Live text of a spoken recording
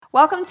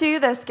Welcome to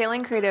the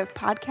Scaling Creative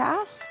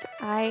Podcast.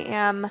 I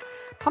am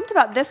pumped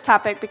about this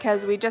topic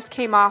because we just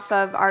came off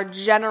of our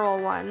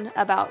general one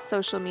about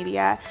social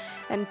media,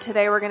 and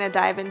today we're going to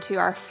dive into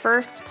our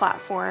first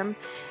platform,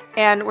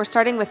 and we're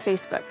starting with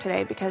Facebook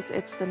today because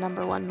it's the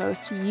number one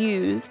most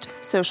used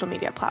social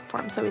media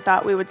platform. So we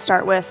thought we would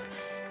start with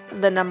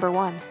the number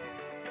one,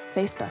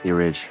 Facebook. The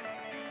Ridge.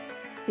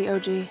 The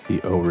OG.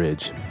 The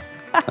O-Ridge.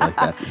 I like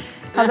that.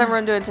 How's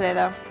everyone doing today,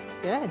 though?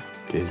 Good.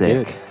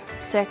 Sick. Good.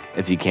 Sick.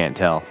 If you can't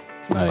tell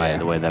by yeah.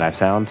 the way that I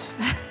sound.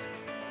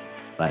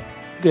 But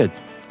good.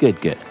 Good.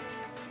 Good?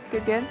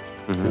 Mhm.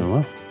 Doing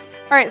well.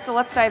 All right, so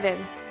let's dive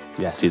in.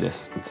 Yes. do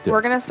this. Let's do We're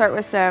it. going to start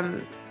with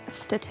some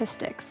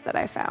statistics that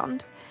I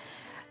found.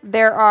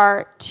 There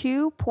are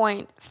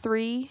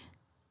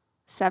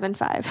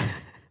 2.375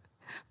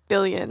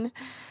 billion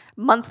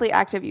monthly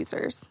active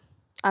users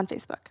on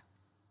Facebook.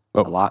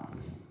 A lot.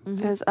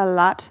 There's a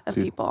lot of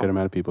people. Good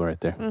amount of people right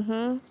there.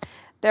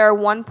 There are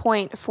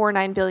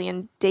 1.49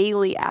 billion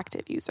daily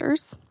active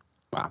users.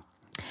 Wow.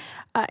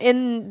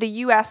 In the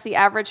U.S., the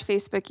average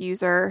Facebook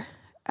user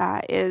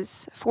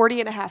is 40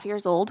 and a half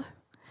years old.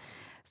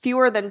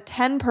 Fewer than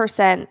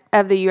 10%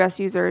 of the U.S.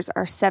 users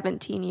are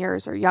 17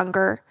 years or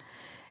younger,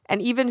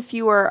 and even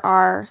fewer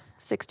are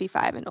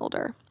 65 and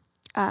older.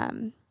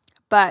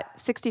 But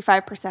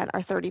 65%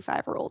 are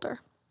 35 or older.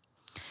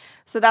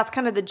 So that's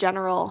kind of the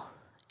general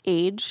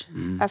age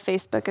of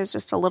Facebook, is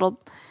just a little,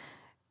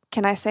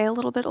 can I say a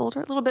little bit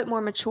older, a little bit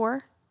more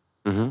mature?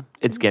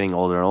 It's getting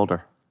older and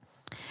older.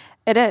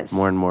 It is.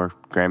 More and more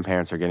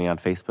grandparents are getting on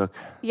Facebook.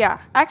 Yeah.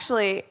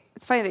 Actually,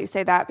 it's funny that you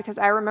say that because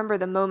I remember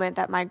the moment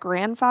that my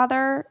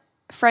grandfather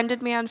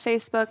friended me on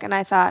Facebook, and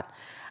I thought,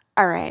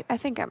 all right, I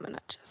think I'm going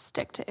to just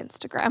stick to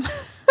Instagram.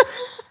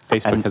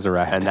 Facebook has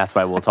arrived. And that's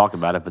why we'll talk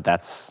about it, but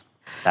that's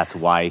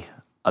why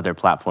other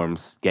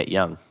platforms get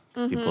young.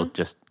 People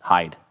just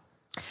hide.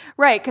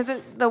 Right, because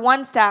the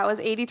one stat was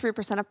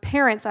 83% of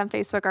parents on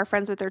Facebook are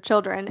friends with their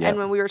children. Yep. And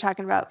when we were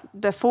talking about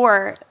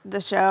before the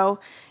show,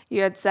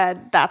 you had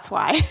said that's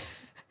why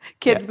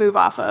kids move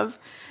off of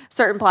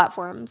certain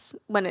platforms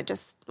when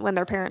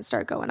their parents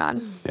start going on.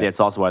 Yeah, it's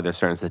also why there's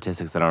certain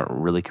statistics that aren't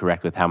really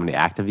correct with how many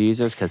active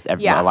users, because a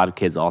lot of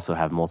kids also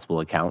have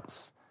multiple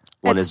accounts.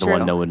 One It's is the true.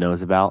 one no one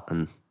knows about.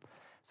 And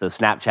so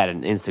Snapchat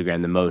and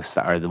Instagram, the most,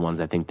 are the ones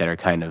I think that are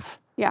kind of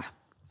Yeah.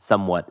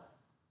 somewhat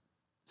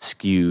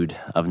skewed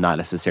of not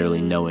necessarily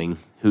knowing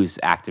who's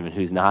active and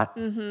who's not.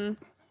 So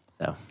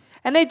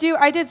And I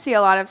did see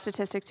a lot of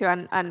statistics too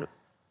on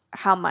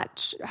how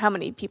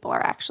many people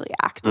are actually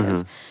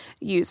active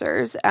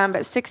users. But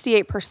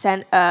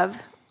 68% of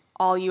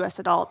all U.S.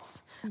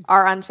 adults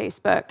are on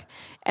Facebook,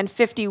 and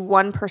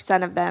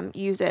 51% of them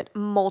use it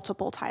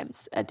multiple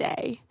times a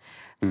day.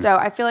 So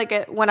I feel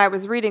like when I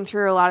was reading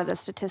through a lot of the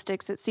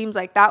statistics, it seems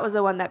like that was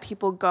the one that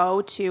people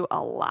go to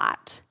a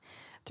lot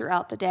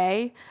throughout the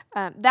day.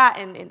 That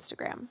and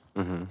Instagram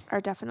are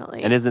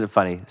definitely. and isn't it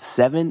funny?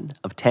 7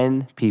 of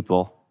 10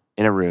 people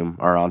in a room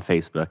are on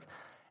Facebook,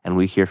 and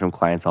we hear from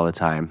clients all the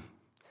time,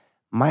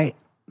 my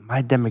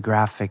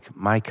demographic,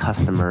 my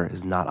customer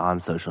is not on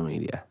social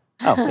media.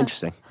 Oh,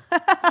 interesting.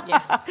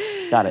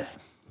 Got it.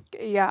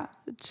 Yeah,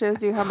 it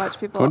shows you how much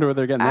people I wonder where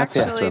they're getting that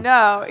stats actually from.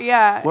 know.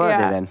 Yeah, Where yeah.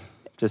 are they then?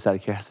 Just out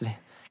of curiosity.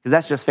 Because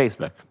that's just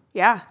Facebook.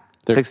 Yeah,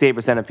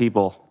 68% of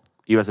people,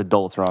 U.S.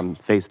 adults, are on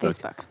Facebook.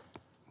 Facebook.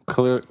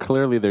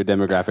 Clearly, their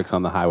demographics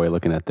on the highway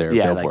looking at their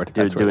Yeah, billboard. like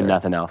they're That's where doing they're-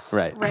 nothing else.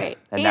 Right. Right.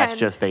 And that's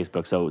just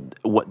Facebook. So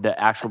what the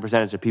actual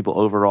percentage of people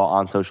overall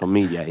on social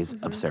media is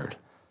absurd.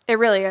 It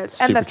really is.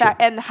 And the Super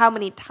fact and how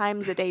many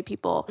times a day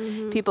people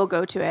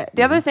go to it.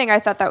 The other thing I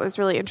thought that was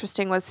really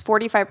interesting was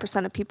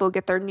 45% of people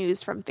get their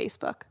news from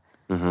Facebook.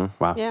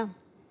 Wow. Yeah.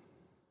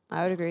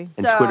 I would agree. And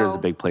So- Twitter's a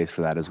big place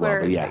for that as well.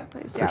 Twitter But is yeah. a big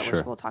place, yeah, sure.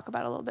 which we'll talk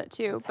about a little bit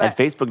too. And But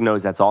Facebook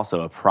knows that's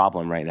also a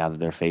problem right now that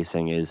they're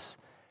facing is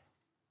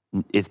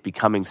it's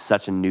becoming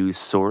such a news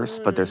source,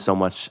 but there's so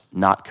much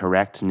not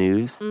correct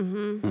news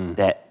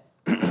that,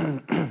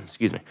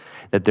 excuse me,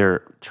 that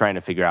they're trying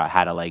to figure out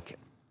how to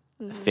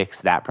fix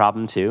that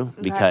problem too.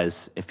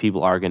 Because if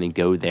people are going to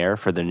go there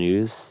for the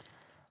news,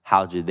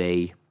 how do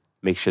they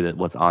make sure that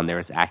what's on there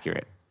is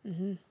accurate?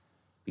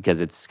 Because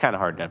it's kind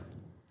of hard to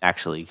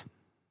actually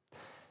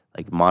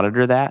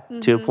monitor that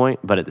to a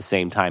point, but at the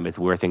same time, it's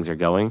where things are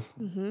going.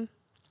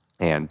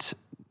 And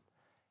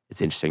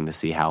it's interesting to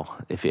see how,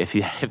 if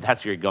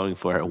that's what you're going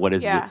for, what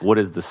is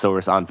the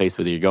source on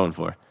Facebook that you're going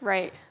for?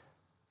 right.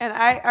 And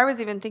I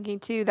was even thinking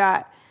too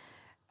that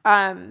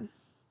I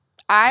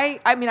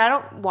mean I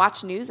don't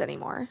watch news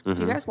anymore. Do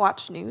you guys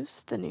watch the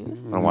news? I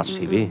don't watch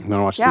TV. I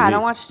don't watch Yeah, TV. I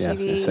don't watch Yeah, I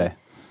was TV. gonna say.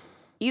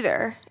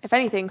 Either. If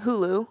anything,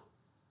 Hulu.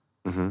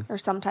 Or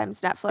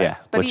sometimes Netflix. Yeah,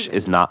 But which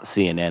is not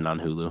CNN on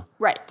Hulu.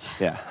 right.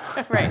 Yeah.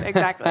 Right,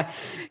 exactly.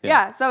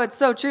 Yeah, so it's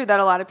so true that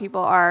a lot of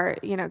people are,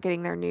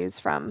 getting their news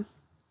from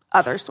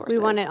other sources.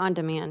 We want it on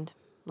demand,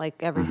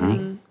 like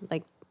everything.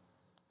 Like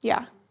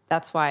Yeah.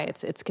 that's why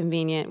it's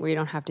convenient. We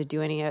don't have to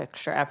do any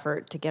extra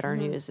effort to get our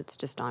news. It's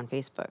just on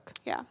Facebook.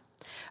 Yeah.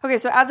 Okay,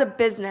 so as a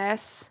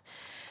business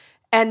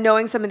and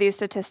knowing some of these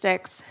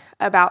statistics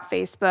about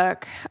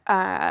Facebook,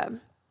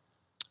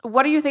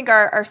 what do you think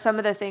are some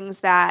of the things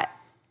that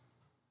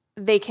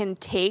they can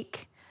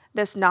take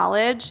this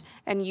knowledge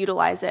and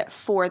utilize it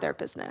for their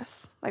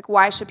business? Like,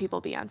 why should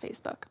people be on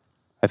Facebook?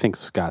 I think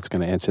Scott's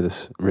going to answer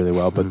this really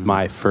well, but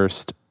my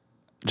first,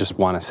 just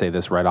want to say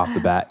this right off the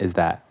bat, is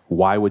that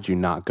why would you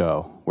not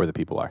go where the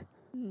people are?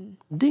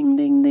 Ding,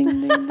 ding,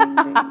 ding, ding,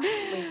 ding, ding.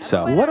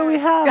 So What do we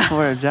have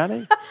for it,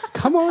 Johnny?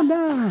 come on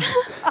down.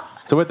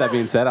 So with that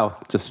being said,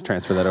 I'll just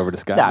transfer that over to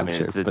Scott. Yeah, I I'm mean,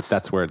 sure, it's-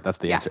 but that's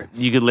the answer.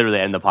 You could literally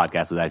end the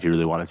podcast with that if you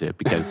really wanted to,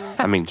 because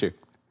I mean, true.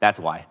 that's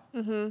why.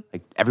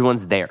 Like,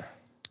 everyone's there,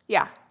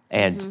 Yeah.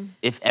 and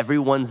if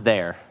everyone's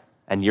there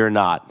and you're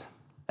not,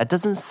 that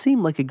doesn't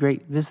seem like a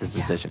great business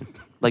decision.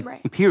 Like,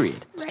 Right.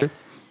 period.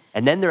 Right.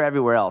 And then they're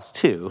everywhere else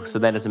too. So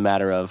then it's a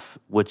matter of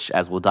which,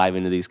 as we'll dive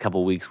into these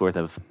couple weeks worth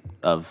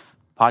of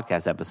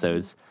podcast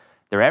episodes,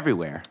 they're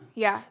everywhere.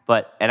 Yeah.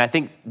 And I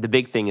think the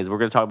big thing is we're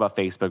going to talk about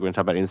Facebook, we're going to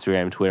talk about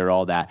Instagram, Twitter,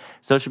 all that.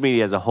 Social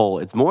media as a whole,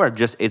 it's more of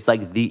just, it's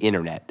like the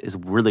internet is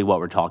really what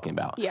we're talking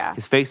about. Yeah.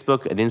 Because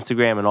Facebook and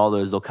Instagram and all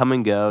those, they'll come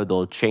and go,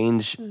 they'll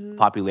change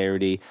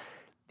popularity.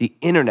 The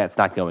internet's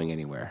not going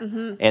anywhere.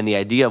 And the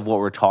idea of what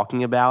we're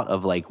talking about,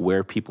 of like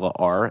where people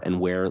are and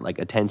where like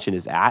attention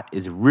is at,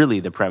 is really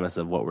the premise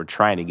of what we're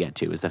trying to get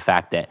to, is the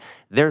fact that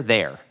they're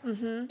there.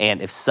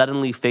 And if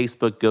suddenly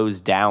Facebook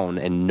goes down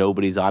and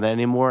nobody's on it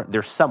anymore,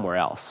 they're somewhere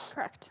else.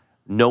 Correct.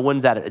 No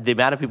one's at it. The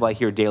amount of people I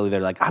hear daily,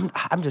 they're like,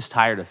 I'm just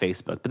tired of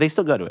Facebook, but they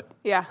still go to it.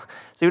 Yeah.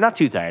 So you're not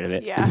too tired of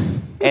it. Yeah.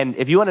 And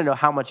if you want to know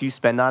how much you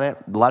spend on it,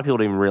 a lot of people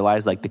don't even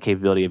realize like the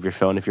capability of your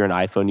phone. If you're an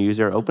iPhone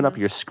user, open up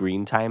your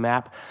Screen Time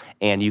app,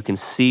 and you can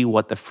see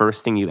what the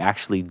first thing you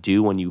actually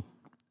do when you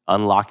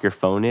unlock your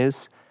phone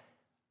is.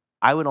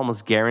 I would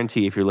almost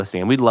guarantee, if you're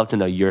listening, and we'd love to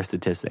know your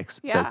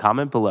statistics. So Yeah.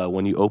 comment below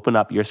when you open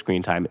up your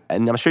screen time.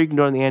 And I'm sure you can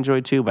do it on the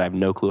Android too, but I have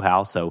no clue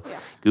how, so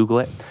Google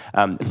it.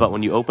 But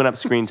when you open up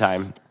screen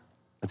time,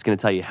 it's going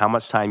to tell you how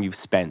much time you've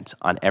spent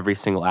on every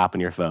single app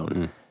on your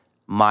phone.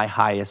 My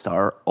highest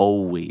are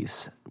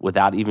always,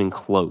 without even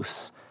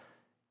close,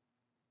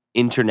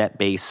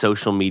 internet-based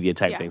social media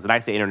type things. And I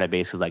say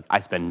internet-based because like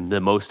I spend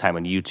the most time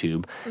on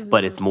YouTube,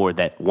 but it's more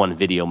that one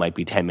video might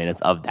be 10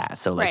 minutes of that.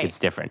 So like Right. it's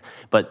different.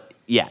 But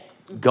yeah,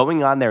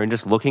 going on there and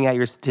just looking at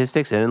your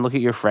statistics and then look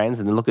at your friends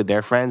and then look at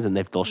their friends, and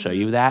if they'll show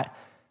you that,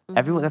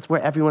 everyone, that's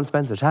where everyone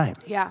spends their time.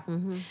 Yeah.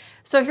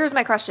 So here's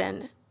my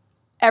question.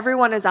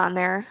 Everyone is on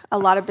there. A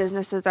lot of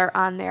businesses are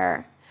on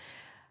there.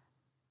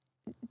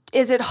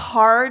 Is it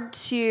hard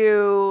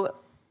to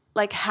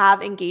like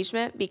have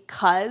engagement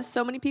because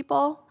so many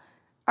people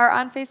are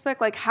on Facebook?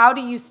 Like, how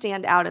do you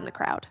stand out in the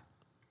crowd?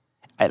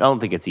 I don't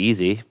think it's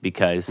easy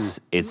because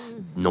it's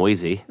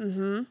noisy.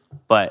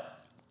 But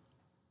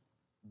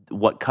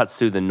what cuts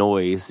through the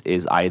noise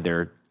is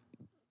either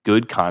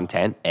good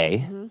content,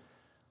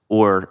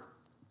 or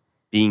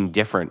being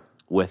different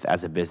with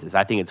as a business.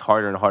 I think it's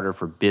harder and harder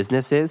for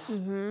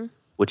businesses,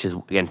 which is,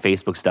 again,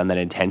 Facebook's done that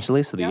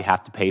intentionally so that you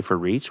have to pay for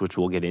reach, which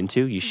we'll get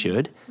into. You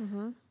should.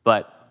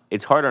 But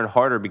it's harder and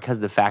harder because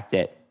of the fact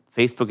that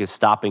Facebook is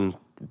stopping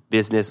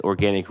business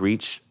organic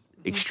reach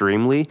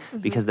extremely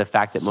because of the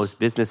fact that most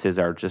businesses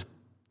are just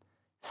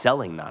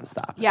selling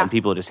nonstop. Yeah. And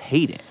people just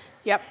hate it.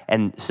 Yep.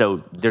 And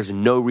so there's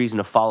no reason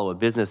to follow a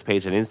business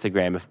page on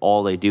Instagram if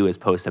all they do is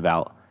post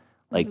about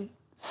like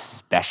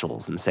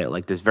specials and say,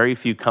 like, there's very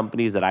few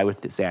companies that I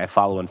would say I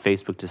follow on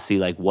Facebook to see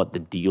like what the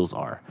deals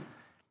are.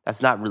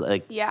 That's not really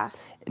like, Yeah.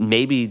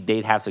 maybe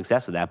they'd have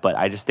success with that, but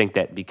I just think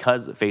that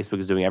because Facebook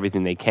is doing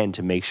everything they can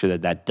to make sure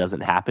that that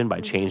doesn't happen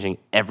by changing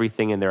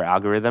everything in their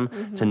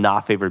algorithm to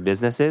not favor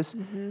businesses,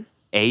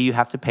 A, you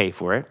have to pay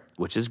for it,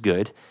 which is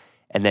good.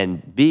 And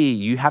then B,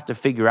 you have to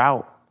figure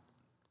out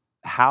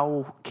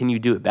how can you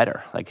do it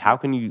better? Like, how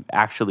can you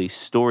actually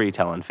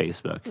storytell on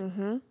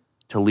Facebook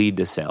to lead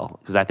to sale?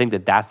 Because I think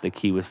that that's the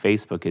key with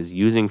Facebook, is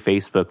using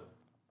Facebook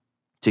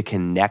to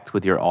connect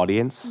with your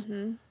audience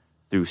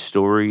through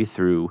story,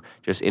 through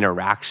just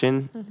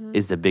interaction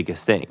is the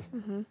biggest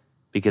thing.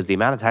 Because the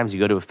amount of times you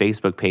go to a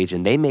Facebook page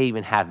and they may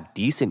even have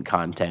decent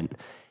content,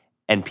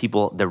 and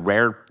people,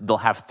 they'll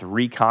have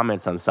 3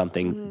 comments on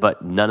something,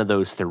 but none of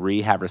those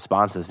 3 have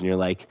responses. And you're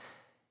like,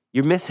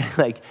 you're missing,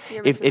 like,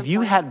 if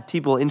you had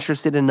people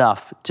interested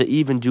enough to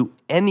even do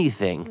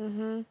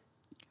anything,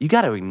 you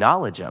got to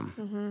acknowledge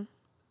them.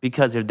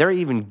 Because if they're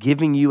even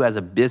giving you as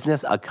a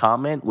business a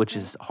comment, which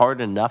is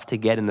hard enough to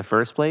get in the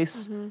first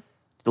place,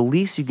 the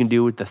least you can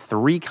do with the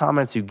 3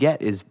 comments you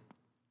get is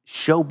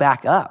show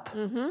back up.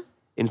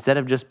 Instead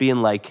of just being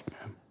like,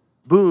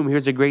 boom,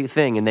 here's a great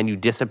thing, and then you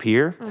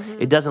disappear.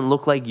 It doesn't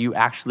look like you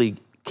actually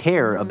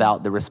care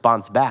about the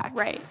response back.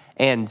 Right.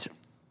 And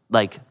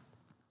like,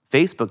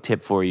 Facebook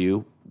tip for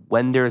you,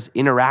 when there's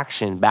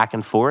interaction back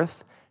and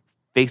forth,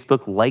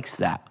 Facebook likes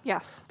that.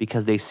 Yes.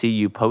 Because they see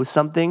you post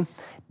something,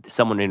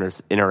 someone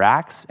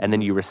interacts, and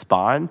then you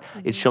respond.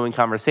 It's showing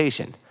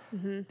conversation.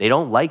 They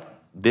don't like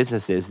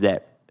businesses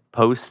that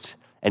post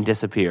and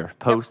disappear,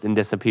 post and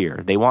disappear.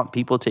 They want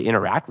people to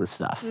interact with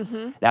stuff.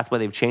 That's why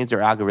they've changed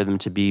their algorithm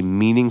to be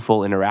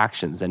meaningful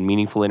interactions. And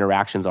meaningful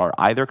interactions are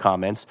either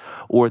comments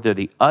or they're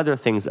the other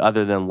things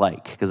other than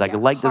like. Because like a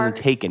like doesn't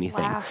take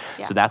anything. laugh,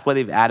 So that's why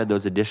they've added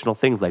those additional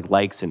things like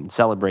likes and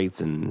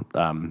celebrates and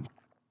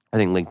I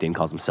think LinkedIn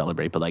calls them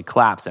celebrate, but like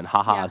claps and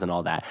ha-has and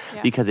all that,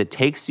 because it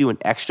takes you an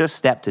extra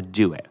step to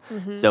do it.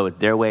 So it's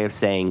their way of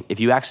saying,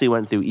 if you actually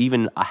went through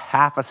even a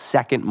half a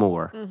second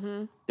more,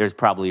 there's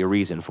probably a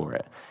reason for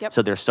it.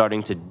 So they're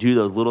starting to do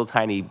those little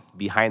tiny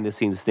behind the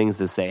scenes things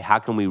to say, how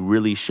can we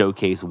really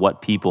showcase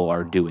what people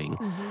are doing?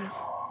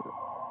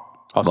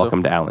 Also,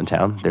 Welcome to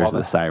Allentown. There's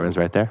the sirens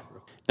right there.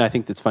 I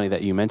think it's funny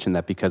that you mentioned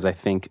that because I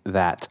think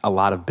that a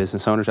lot of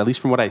business owners, at least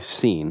from what I've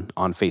seen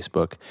on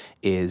Facebook,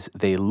 is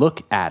they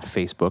look at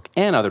Facebook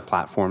and other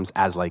platforms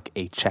as like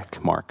a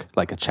check mark,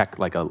 like a check,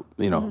 like a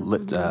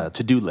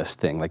to-do list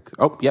thing. Like,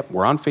 oh, yep,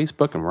 we're on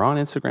Facebook and we're on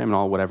Instagram and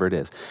all whatever it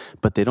is,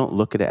 but they don't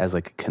look at it as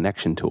like a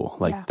connection tool.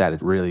 Like that,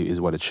 it really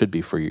is what it should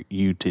be for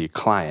you to your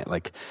client.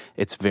 Like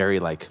it's very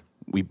like.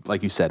 We,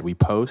 like you said, we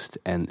post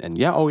and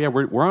we're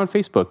on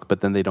Facebook,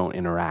 but then they don't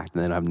interact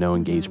and then have no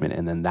engagement.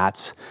 And then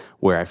that's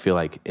where I feel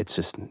like it's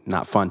just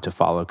not fun to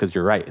follow because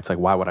you're right. It's like,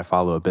 why would I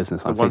follow a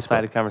business on Facebook?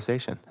 One-sided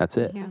conversation. That's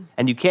it. Yeah.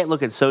 And you can't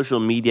look at social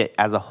media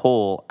as a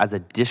whole as a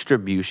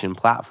distribution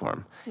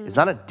platform. It's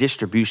not a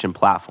distribution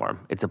platform.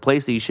 It's a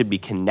place that you should be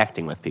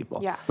connecting with people.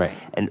 Yeah. Right.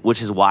 And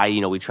which is why,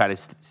 we try to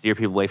steer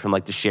people away from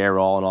like the share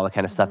all and all that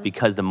kind of stuff,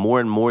 because the more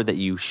and more that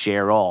you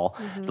share all,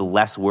 the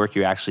less work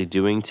you're actually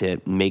doing to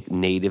make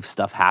native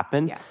stuff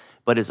happen. Yes.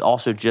 But it's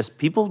also just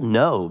people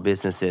know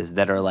businesses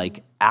that are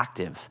like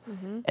active.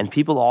 And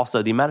people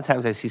also, the amount of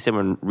times I see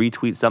someone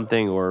retweet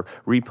something or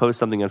repost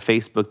something on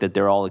Facebook that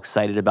they're all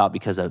excited about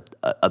because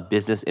a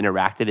business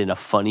interacted in a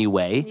funny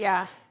way.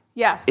 Yeah.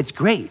 Yes. It's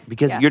great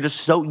because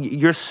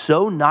you're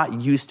so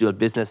not used to a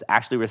business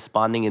actually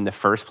responding in the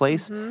first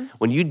place.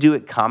 When you do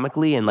it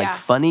comically and like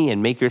funny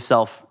and make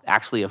yourself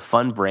actually a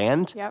fun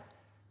brand,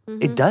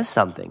 it does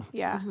something.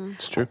 Yeah.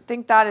 It's true. I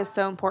think that is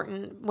so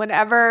important.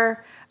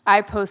 Whenever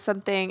I post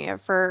something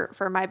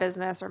for my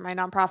business or my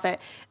nonprofit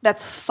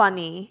that's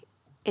funny,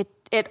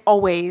 it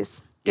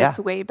always gets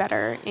way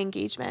better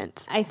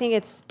engagement. I think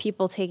it's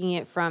people taking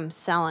it from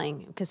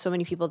selling because so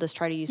many people just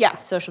try to use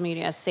social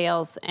media as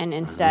sales, and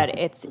instead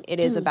it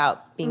is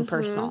about being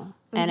personal.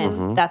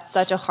 And that's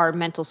such a hard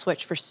mental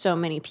switch for so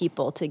many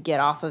people to get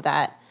off of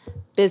that.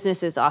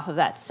 Businesses off of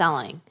that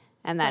selling,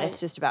 and that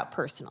it's just about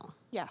personal.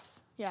 Yes.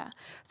 Yeah.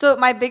 So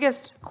my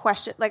biggest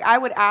question, like I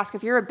would ask,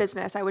 if you're a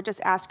business, I would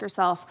just ask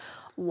yourself,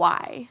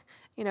 why?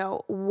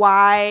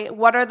 Why?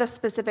 What are the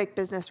specific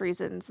business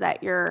reasons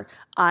that you're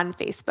on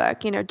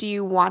Facebook? Do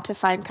you want to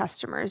find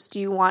customers? Do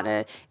you want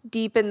to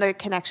deepen the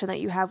connection that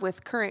you have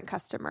with current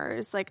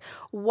customers? Like,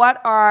 what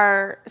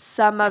are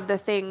some of the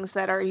things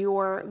that are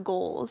your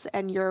goals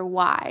and your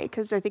why?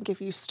 Because I think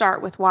if you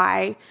start with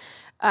why,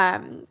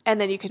 and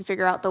then you can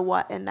figure out the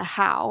what and the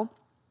how.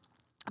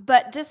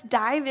 But just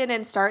dive in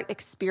and start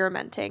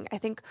experimenting. I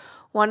think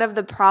one of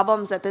the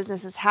problems that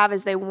businesses have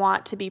is they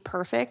want to be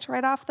perfect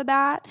right off the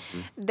bat.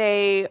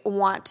 They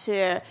want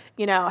to,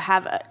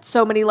 have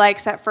so many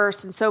likes at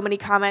first and so many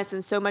comments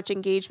and so much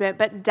engagement.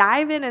 But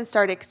dive in and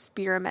start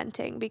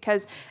experimenting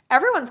because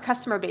everyone's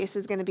customer base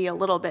is going to be a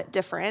little bit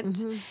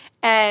different.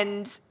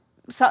 And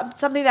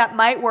something that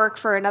might work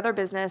for another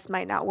business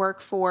might not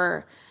work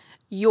for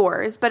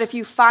yours. But if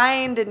you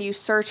find and you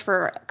search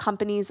for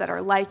companies that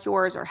are like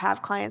yours or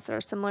have clients that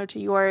are similar to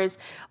yours,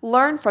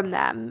 learn from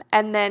them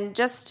and then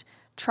just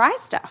try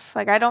stuff.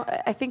 Like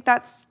I think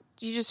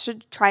you just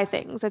should try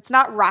things. It's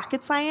not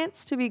rocket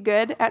science to be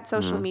good at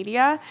social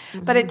media,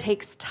 but it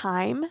takes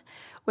time,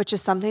 which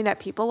is something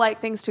that people like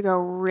things to go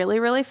really,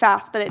 really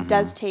fast, but it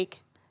does take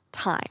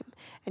time.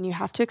 And you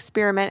have to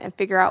experiment and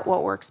figure out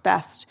what works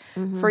best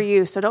for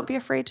you. So don't be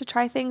afraid to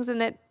try things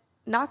and it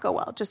not go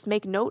well. Just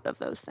make note of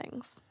those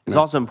things. It's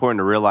also important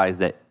to realize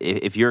that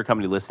if you're a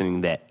company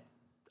listening that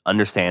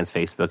understands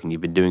Facebook and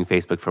you've been doing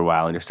Facebook for a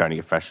while and you're starting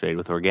to get frustrated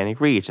with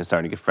organic reach and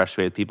starting to get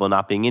frustrated with people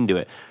not being into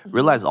it,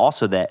 realize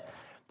also that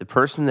the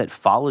person that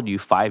followed you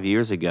 5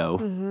 years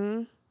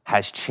ago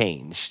has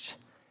changed.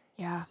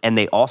 Yeah. And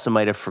they also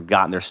might have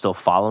forgotten they're still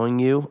following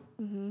you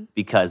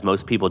because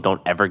most people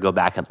don't ever go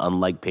back and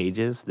unlike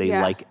pages. They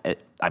like it.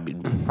 I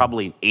mean,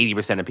 probably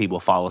 80% of people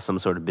follow some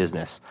sort of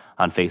business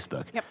on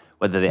Facebook. Yep.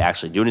 Whether they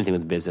actually do anything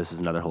with the business is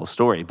another whole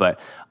story. But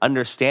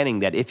understanding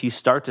that if you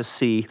start to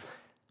see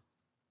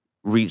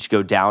reach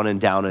go down and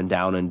down and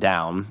down and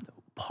down,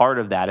 part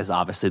of that is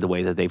obviously the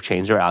way that they've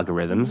changed their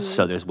algorithms.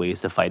 So there's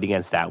ways to fight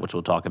against that, which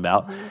we'll talk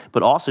about.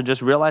 But also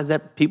just realize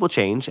that people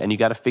change and you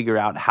got to figure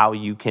out how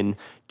you can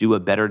do a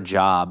better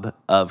job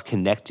of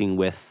connecting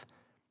with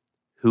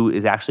who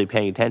is actually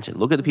paying attention.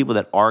 Look at the people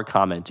that are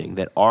commenting,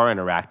 that are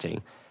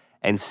interacting,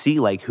 and see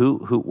like who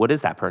what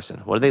is that person?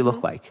 What do they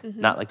look like?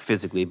 Not like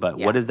physically, but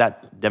what is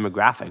that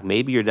demographic?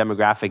 Maybe your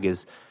demographic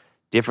is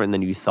different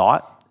than you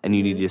thought, and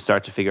you need to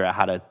start to figure out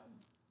how to,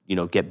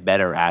 get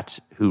better at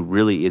who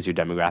really is your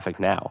demographic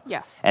now.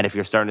 Yes. And if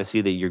you're starting to see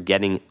that you're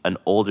getting an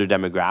older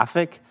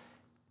demographic,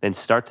 then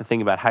start to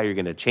think about how you're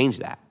going to change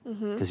that,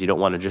 because you don't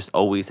want to just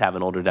always have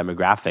an older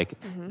demographic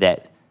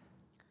that,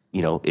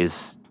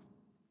 is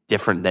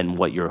different than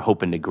what you're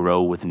hoping to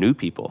grow with new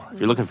people. If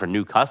you're looking for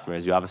new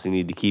customers, you obviously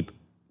need to keep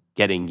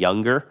getting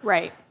younger,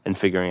 right, and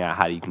figuring out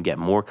how you can get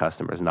more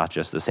customers, not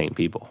just the same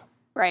people.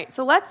 Right.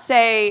 So let's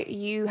say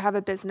you have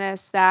a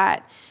business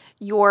that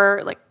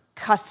your like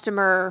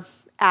customer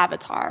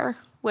avatar,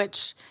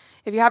 which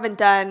if you haven't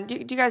done, do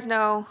you guys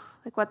know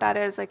like what that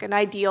is? Like an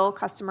ideal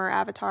customer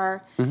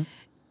avatar?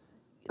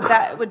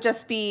 That would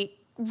just be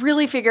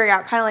really figuring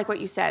out, kind of like what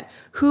you said,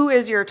 who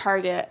is your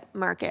target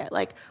market?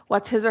 Like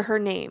what's his or her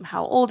name?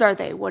 How old are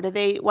they?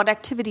 What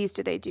activities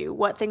do they do?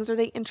 What things are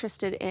they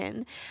interested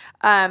in?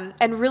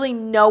 And really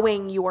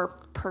knowing your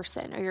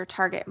person or your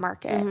target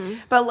market.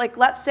 But like,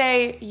 let's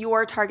say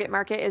your target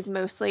market is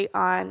mostly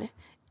on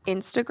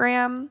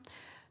Instagram.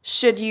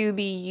 Should you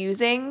be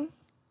using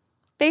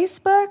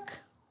Facebook?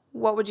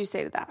 What would you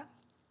say to that?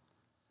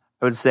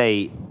 I would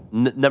say,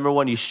 number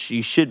one, you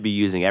should be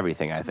using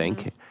everything, I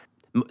think.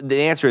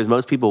 The answer is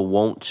most people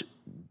won't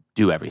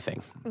do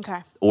everything.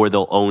 Okay. Or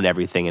they'll own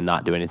everything and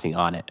not do anything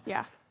on it.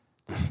 Yeah.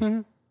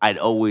 I'd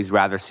always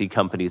rather see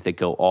companies that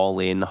go all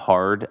in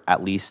hard,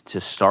 at least to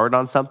start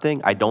on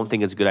something. I don't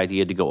think it's a good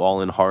idea to go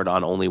all in hard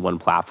on only one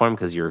platform,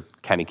 because you're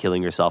kind of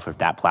killing yourself if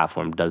that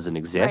platform doesn't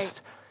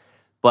exist. Right.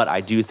 But I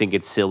do think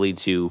it's silly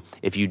to,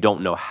 if you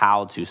don't know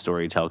how to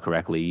storytell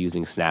correctly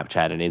using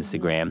Snapchat and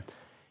Instagram,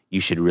 you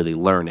should really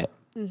learn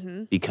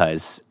it,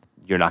 because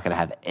you're not going to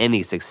have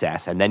any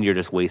success, and then you're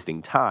just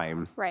wasting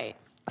time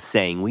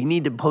saying, we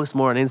need to post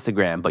more on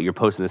Instagram, but you're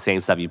posting the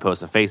same stuff you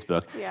post on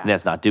Facebook, and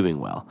that's not doing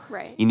well.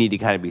 Right. You need to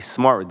kind of be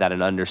smart with that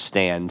and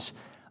understand,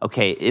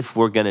 okay, if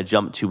we're going to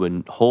jump to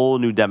a whole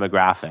new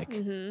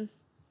demographic,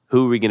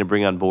 who are we going to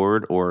bring on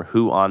board, or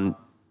who on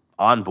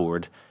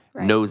board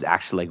knows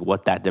actually like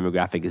what that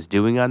demographic is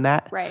doing on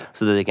that,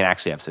 so that they can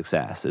actually have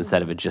success,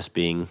 instead of it just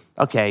being,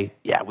 okay,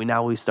 yeah,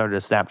 we started a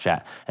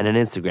Snapchat and an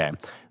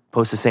Instagram,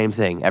 post the same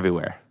thing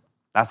everywhere.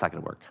 That's not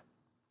going to work.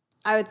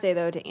 I would say,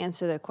 though, to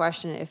answer the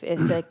question, if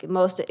it's like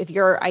if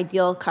your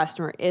ideal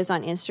customer is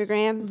on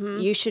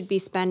Instagram, you should be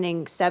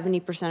spending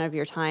 70% of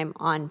your time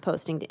on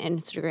posting to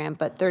Instagram,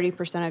 but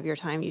 30% of your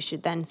time you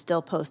should then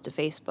still post to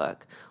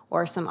Facebook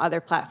or some other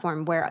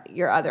platform where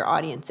your other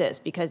audience is,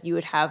 because you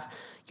would have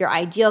your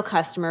ideal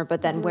customer,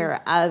 but then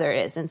where other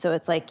is. And so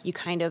it's like you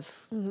kind of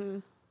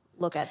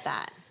look at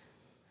that.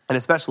 And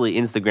especially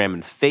Instagram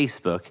and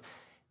Facebook.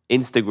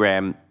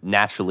 Instagram,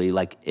 naturally,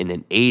 like in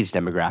an age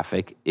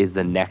demographic, is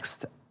the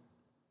next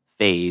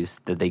phase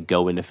that they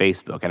go into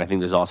Facebook. And I think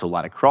there's also a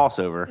lot of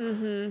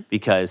crossover,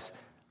 because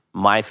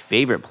my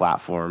favorite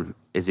platform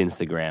is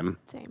Instagram.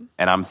 Same.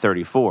 And I'm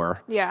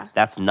 34. Yeah.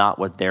 That's not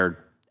what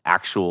their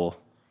actual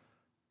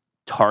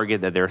target,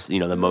 that they're,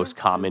 the most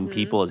common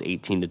people is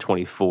 18 to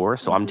 24.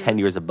 So I'm 10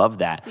 years above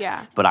that.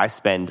 Yeah. But I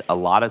spend a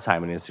lot of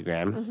time on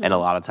Instagram and a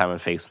lot of time on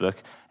Facebook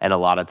and a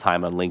lot of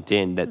time on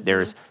LinkedIn, that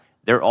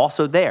they're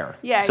also there.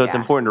 Yeah, so it's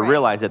important to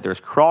realize that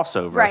there's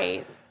crossover.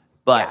 Right.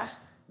 But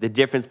the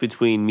difference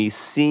between me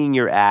seeing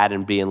your ad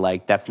and being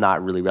like, that's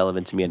not really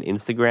relevant to me on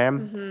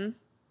Instagram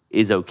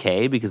is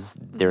okay, because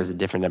there's a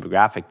different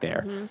demographic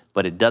there.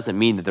 But it doesn't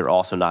mean that they're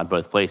also not in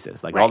both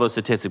places. Like all those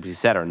statistics you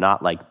said are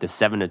not like the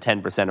 7 to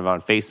 10% are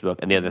on Facebook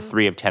and the other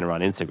 3 of 10 are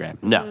on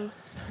Instagram. No.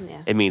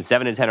 Yeah. It means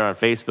 7 to 10 are on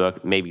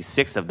Facebook, maybe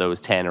 6 of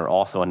those 10 are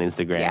also on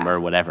Instagram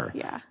or whatever.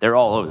 Yeah. They're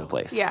all over the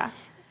place. Yeah.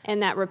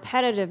 And that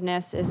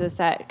repetitiveness is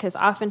that, because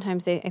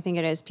oftentimes I think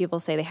it is, people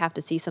say they have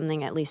to see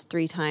something at least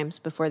 3 times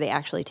before they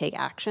actually take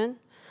action.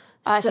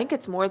 I think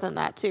it's more than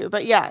that too,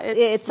 but yeah,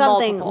 it's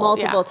something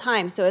multiple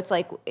times. So it's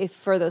like, if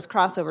for those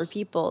crossover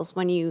peoples,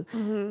 when you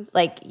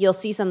like, you'll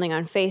see something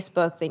on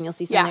Facebook, then you'll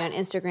see something on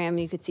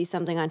Instagram, you could see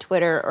something on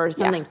Twitter or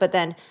something, but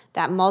then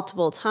that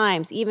multiple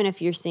times, even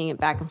if you're seeing it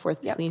back and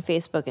forth between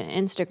Facebook and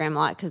Instagram a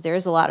lot, because there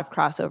is a lot of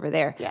crossover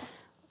there. Yes.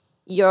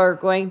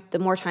 The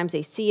more times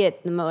they see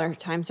it, the more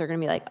times they're going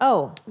to be like,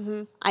 oh,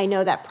 I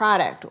know that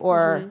product,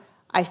 or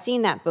I've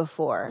seen that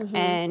before.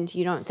 And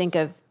you don't think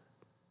of,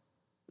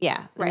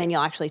 and then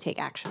you'll actually take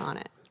action on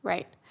it.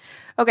 Right.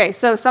 Okay,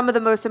 so some of the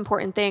most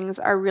important things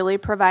are really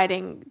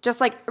providing, just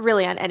like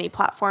really on any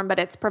platform, but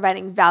it's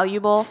providing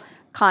valuable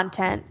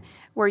content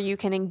where you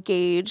can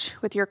engage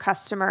with your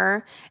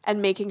customer,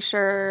 and making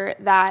sure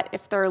that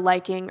if they're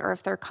liking or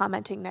if they're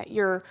commenting, that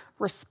you're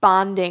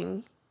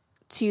responding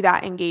to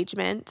that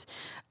engagement,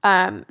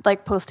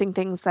 like posting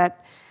things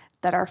that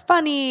are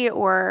funny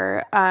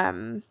or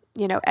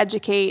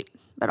educate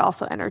but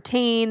also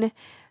entertain,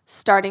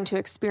 starting to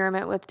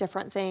experiment with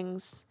different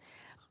things.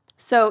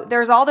 So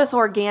there's all this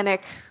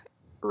organic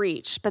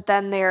reach, but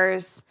then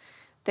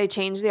they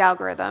change the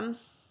algorithm,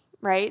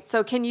 right?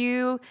 So can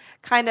you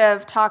kind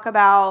of talk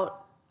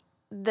about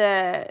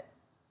the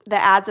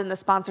ads and the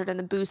sponsored and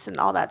the boosts and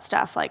all that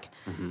stuff? Like,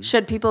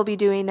 should people be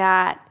doing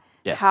that?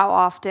 Yes. How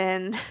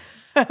often?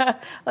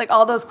 Like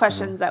all those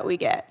questions that we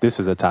get. This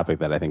is a topic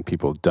that I think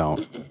people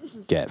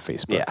don't get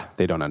Facebook. Yeah.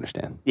 They don't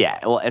understand. Yeah.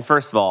 Well, and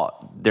first of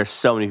all, there's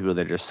so many people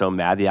that are just so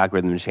mad the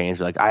algorithm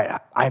changed. They're like, I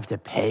have to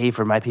pay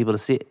for my people to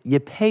see it. You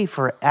pay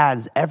for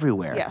ads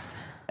everywhere. Yes.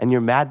 And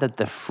you're mad that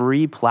the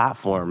free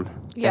platform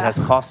that has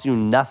cost you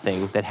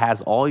nothing, that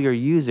has all your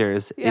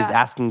users, is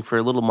asking for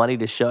a little money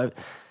to show it.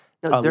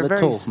 No, A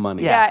little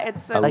money. Yeah,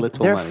 it's like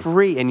they're money.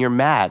 free and you're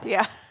mad.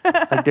 Yeah.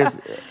 Like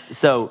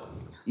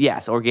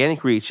yes,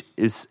 organic reach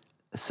is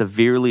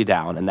severely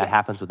down, and that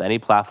happens with any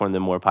platform the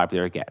more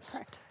popular it gets.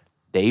 Correct.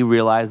 They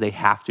realize they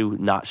have to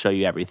not show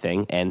you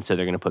everything, and so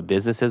they're going to put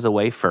businesses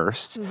away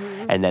first,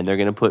 and then they're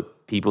going to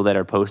put people that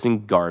are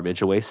posting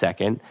garbage away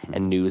second,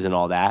 and news and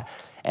all that,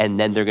 and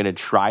then they're going to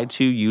try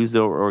to use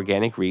the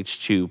organic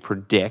reach to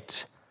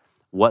predict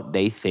what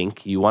they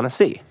think you want to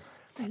see.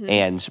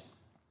 And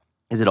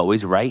is it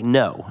always right?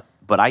 No.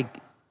 But I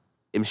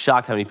am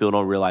shocked how many people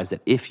don't realize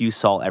that if you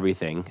saw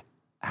everything,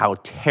 how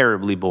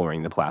terribly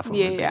boring the platform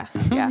would be.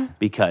 Yeah.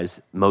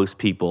 Because most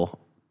people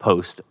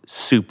post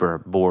super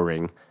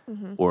boring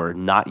or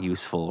not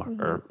useful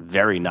or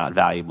very not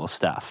valuable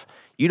stuff.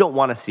 You don't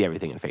want to see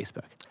everything in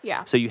Facebook.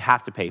 Yeah. So you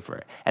have to pay for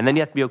it. And then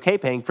you have to be okay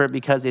paying for it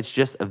because it's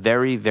just a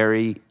very,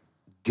 very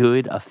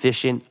good,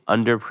 efficient,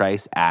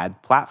 underpriced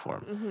ad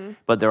platform.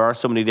 But there are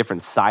so many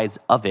different sides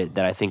of it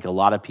that I think a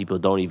lot of people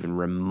don't even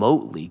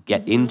remotely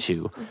get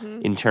into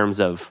in terms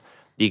of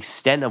the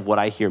extent of what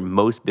I hear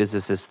most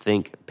businesses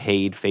think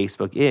paid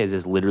Facebook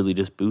is literally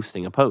just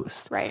boosting a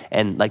post. Right.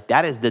 And like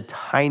that is the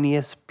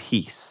tiniest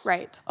piece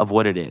of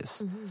what it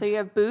is. So you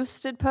have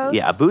boosted posts?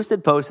 Yeah, a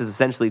boosted post is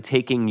essentially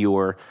taking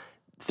your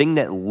thing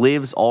that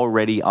lives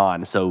already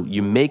on. So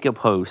you make a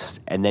post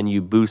and then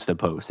you boost a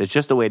post. It's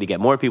just a way to get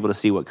more people to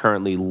see what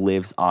currently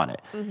lives on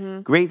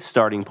it. Great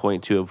starting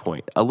point to a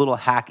point. A little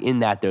hack in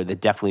that, though,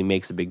 that definitely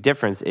makes a big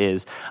difference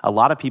is a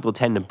lot of people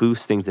tend to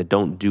boost things that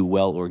don't do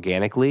well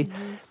organically,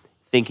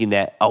 thinking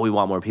that, we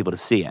want more people to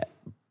see it.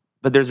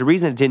 But there's a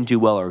reason it didn't do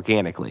well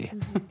organically,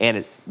 and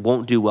it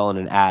won't do well in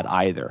an ad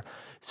either.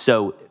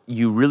 So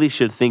you really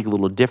should think a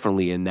little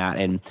differently in that.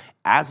 And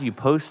as you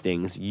post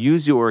things,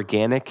 use your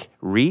organic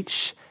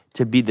reach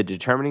to be the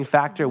determining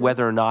factor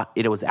whether or not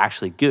it was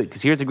actually good.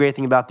 Because here's the great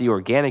thing about the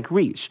organic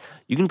reach.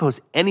 You can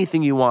post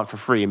anything you want for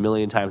free 1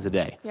 million times a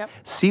day.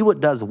 See what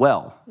does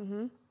well.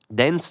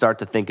 Then start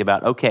to think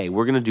about, okay,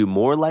 we're going to do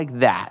more like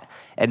that,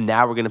 and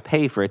now we're going to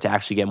pay for it to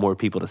actually get more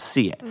people to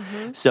see it.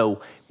 So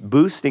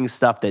boosting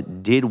stuff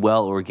that did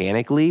well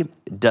organically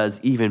does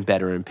even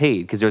better in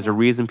paid because there's a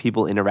reason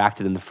people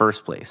interacted in the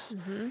first place.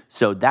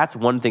 So that's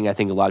one thing I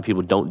think a lot of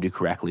people don't do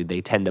correctly. They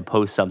tend to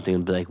post something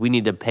and be like, we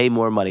need to pay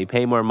more money.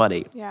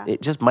 Yeah.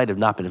 It just might have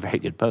not been a very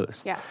good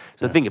post. Yeah.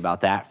 So think about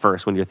that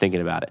first when you're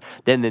thinking about it.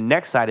 Then the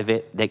next side of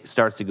it that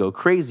starts to go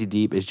crazy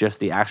deep is just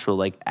the actual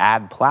like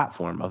ad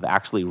platform of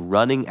actually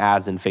running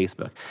ads in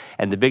Facebook.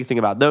 And the big thing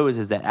about those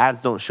is that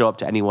ads don't show up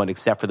to anyone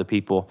except for the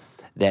people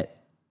that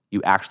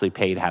you actually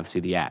pay to have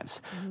see the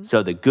ads.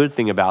 So the good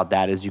thing about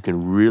that is you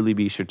can really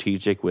be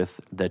strategic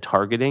with the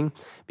targeting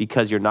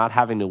because you're not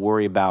having to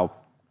worry about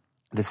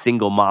the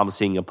single mom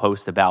seeing a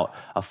post about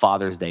a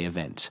Father's Day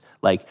event.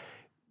 Like,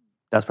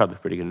 that's probably a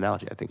pretty good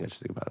analogy. I think I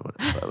should think about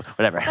it.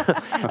 Whatever.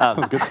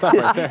 That's good stuff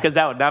right there. Because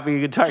that would not be a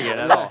good target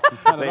at all.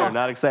 They are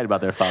not excited about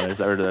their fathers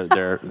or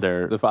their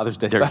The Father's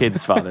Day their stuff.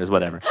 kids' fathers,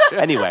 whatever.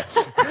 Anyway,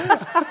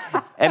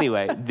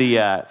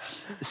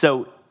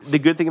 so the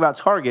good thing about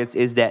targets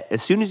is that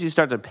as soon as you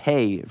start to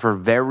pay for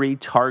very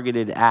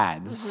targeted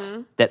ads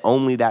that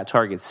only that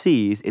target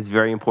sees, it's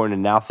very important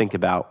to now think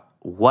about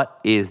what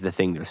is the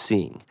thing they're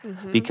seeing.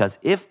 Because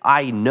if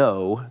I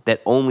know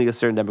that only a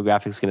certain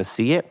demographic is going to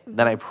see it,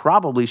 then I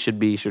probably should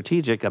be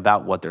strategic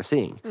about what they're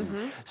seeing.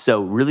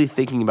 So really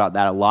thinking about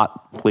that a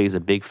lot plays a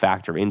big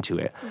factor into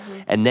it.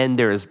 And then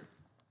there's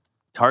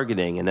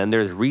targeting, and then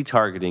there's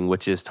retargeting,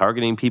 which is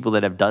targeting people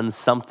that have done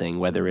something,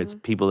 whether it's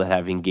people that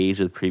have engaged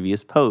with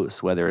previous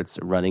posts, whether it's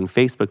running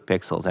Facebook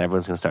pixels, and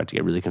everyone's going to start to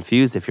get really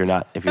confused if you're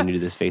new to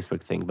this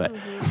Facebook thing. But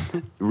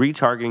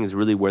retargeting is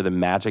really where the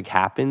magic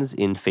happens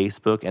in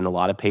Facebook and a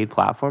lot of paid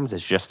platforms.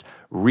 It's just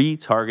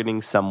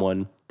retargeting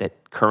someone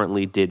that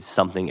currently did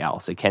something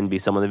else. It can be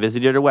someone that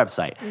visited a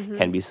website. It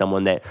can be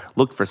someone that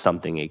looked for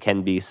something. It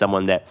can be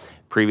someone that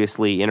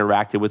previously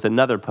interacted with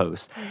another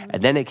post.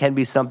 And then it can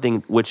be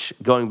something which,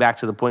 going back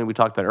to the point we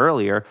talked about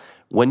earlier,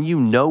 when you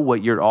know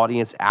what your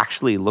audience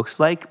actually looks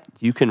like,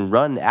 you can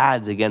run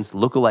ads against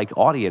lookalike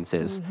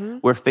audiences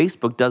where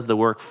Facebook does the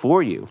work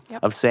for you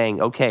of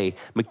saying, okay,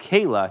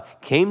 Michaela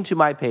came to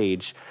my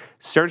page,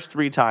 searched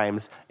 3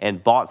 times,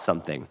 and bought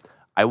something.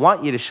 I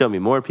want you to show me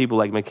more people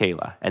like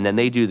Michaela. And then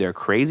they do their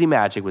crazy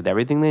magic with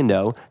everything they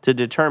know to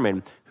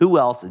determine who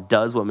else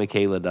does what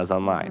Michaela does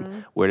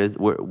online.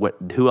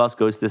 Who else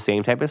goes to the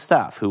same type of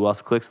stuff? Who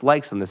else clicks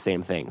likes on the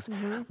same things?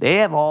 They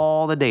have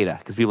all the data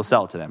because people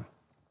sell it to them.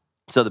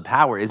 So the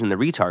power is in the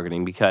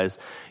retargeting because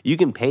you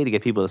can pay to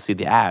get people to see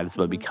the ads,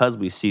 but because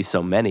we see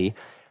so many,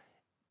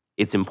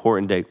 it's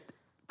important to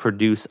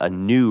produce a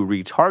new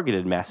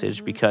retargeted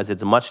message because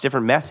it's a much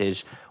different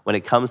message when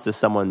it comes to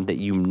someone that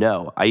you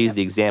know. I use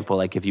the example,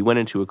 like if you went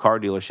into a car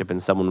dealership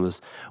and someone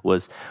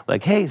was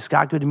like, hey,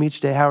 Scott, good to meet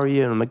you today. How are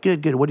you? And I'm like,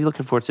 good. What are you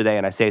looking for today?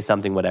 And I say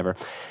something, whatever.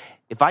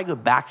 If I go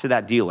back to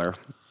that dealer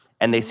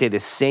and they say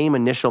the same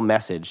initial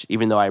message,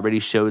 even though I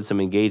already showed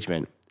some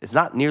engagement, it's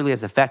not nearly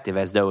as effective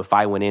as though if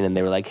I went in and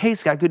they were like, hey,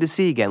 Scott, good to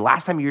see you again.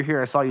 Last time you were here,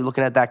 I saw you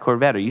looking at that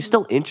Corvette. Are you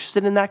still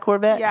interested in that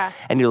Corvette? Yeah.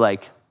 And you're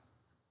like,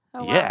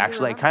 oh, yeah,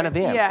 actually, I kind of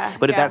am. Yeah,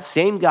 but if that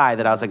same guy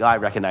that I was like, oh, I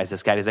recognize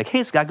this guy, he's like,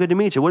 hey, Scott, good to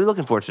meet you. What are you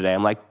looking for today?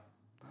 I'm like,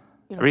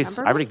 I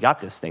already got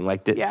this thing.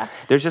 Like,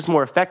 there's just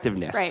more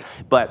effectiveness. Right.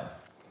 But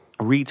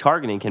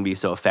retargeting can be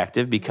so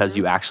effective because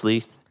you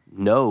actually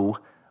know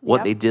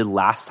what they did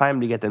last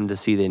time to get them to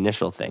see the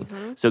initial thing.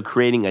 So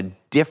creating a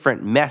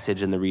different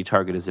message in the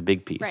retarget is a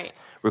big piece. Right.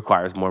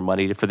 Requires more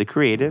money for the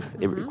creative.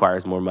 It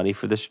requires more money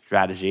for the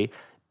strategy.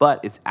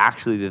 But it's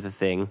actually the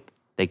thing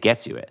that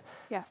gets you it.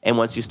 Yes. And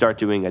once you start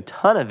doing a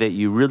ton of it,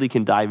 you really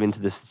can dive into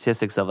the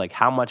statistics of like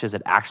how much is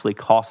it actually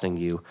costing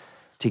you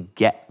to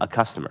get a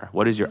customer?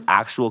 What is your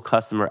actual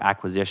customer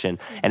acquisition?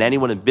 And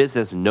anyone in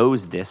business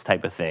knows this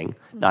type of thing,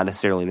 not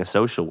necessarily in a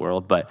social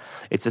world, but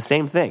it's the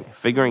same thing.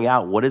 Figuring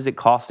out what is it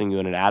costing you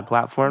in an ad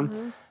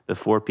platform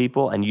before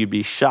people, and you'd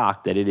be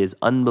shocked that it is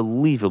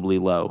unbelievably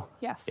low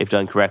if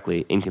done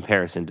correctly in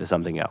comparison to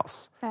something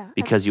else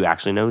because you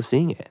actually know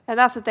seeing it. And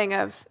that's the thing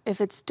of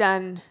if it's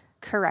done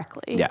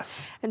correctly.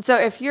 Yes. And so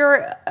if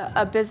you're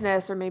a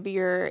business or maybe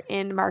you're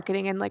in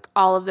marketing and like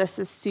all of this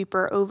is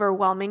super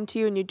overwhelming to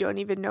you and you don't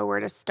even know where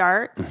to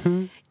start,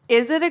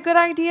 is it a good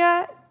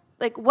idea?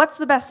 Like, what's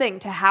the best thing?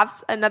 To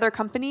have another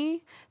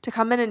company to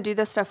come in and do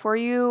this stuff for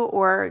you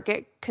or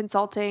get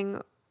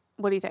consulting?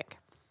 What do you think?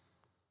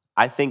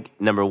 I think,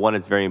 number one,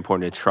 it's very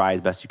important to try as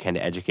best you can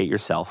to educate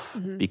yourself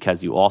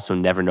because you also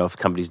never know if a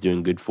company's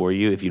doing good for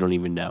you if you don't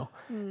even know.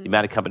 The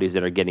amount of companies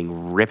that are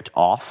getting ripped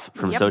off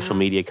from social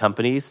media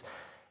companies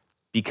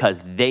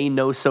because they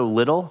know so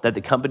little that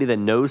the company that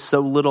knows so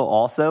little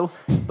also,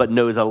 but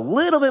knows a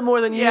little bit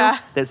more than you,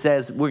 that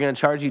says, we're going to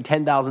charge you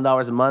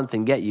 $10,000 a month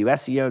and get you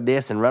SEO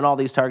this and run all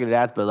these targeted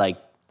ads, but like,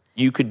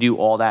 you could do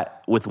all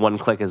that with one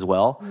click as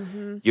well.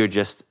 You're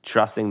just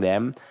trusting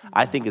them.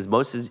 I think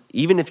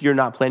even if you're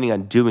not planning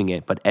on doing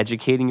it, but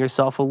educating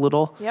yourself a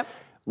little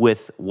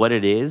with what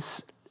it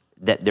is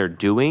that they're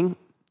doing,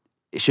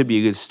 it should be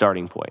a good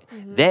starting point.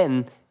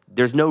 Then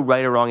there's no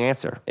right or wrong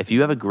answer. If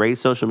you have a great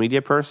social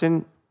media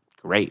person,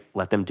 great,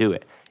 let them do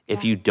it.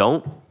 If you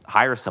don't,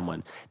 hire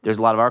someone. There's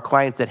a lot of our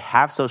clients that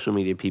have social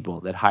media people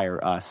that hire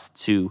us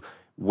to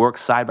work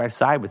side by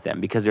side with them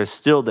because there's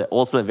still the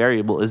ultimate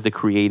variable is the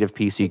creative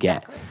piece you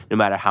get, no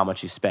matter how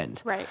much you spend.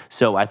 Right.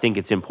 So I think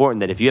it's important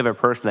that if you have a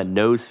person that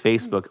knows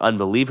Facebook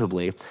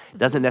unbelievably, it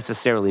doesn't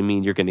necessarily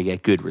mean you're going to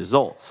get good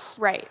results.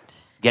 Right.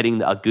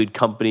 Getting a good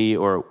company,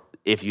 or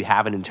if you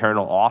have an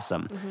internal,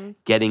 awesome.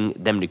 Getting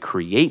them to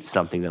create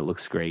something that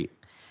looks great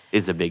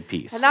is a big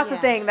piece. And that's the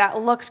thing that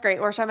looks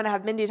great, which I'm going to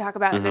have Mindy talk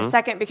about in a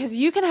second, because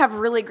you can have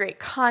really great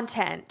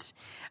content,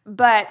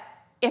 but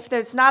if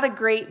there's not a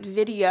great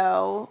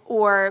video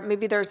or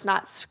maybe there's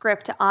not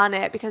script on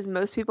it, because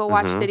most people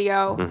watch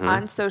video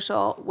on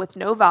social with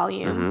no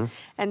volume.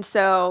 And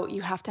so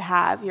you have to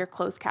have your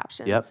closed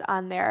captions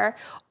on there.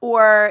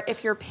 Or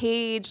if your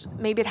page,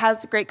 maybe it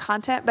has great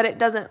content, but it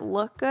doesn't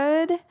look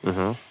good.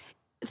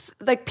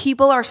 Like,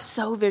 people are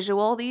so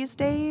visual these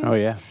days. Oh,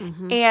 yeah.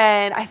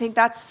 And I think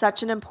that's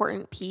such an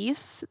important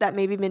piece that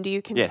maybe, Mindy,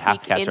 you can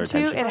speak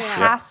into. It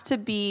has to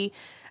be,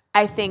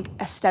 I think,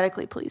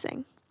 aesthetically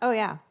pleasing. Oh,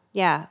 yeah.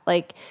 Yeah,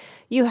 like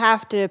you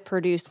have to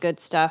produce good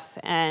stuff,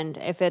 and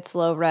if it's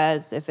low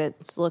res, if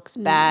it looks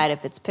bad,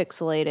 if it's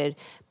pixelated,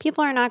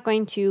 people are not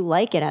going to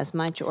like it as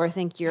much or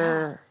think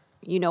you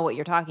know what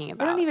you're talking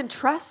about. I don't even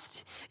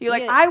trust you.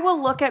 Like, I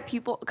will look at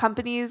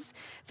companies,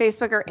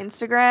 Facebook or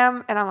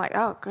Instagram, and I'm like,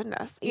 oh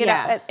goodness, you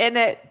know, and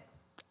it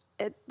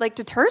like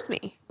deters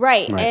me.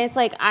 Right. And it's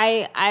like,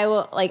 I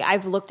will, like,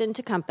 I've looked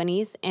into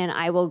companies and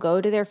I will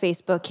go to their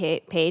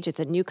Facebook page. It's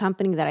a new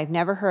company that I've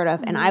never heard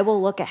of. And I will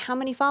look at how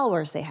many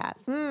followers they have.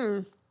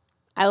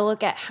 I will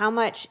look at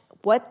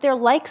what their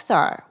likes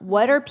are.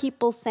 What are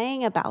people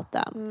saying about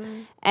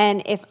them?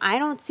 And if I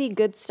don't see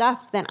good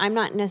stuff, then I'm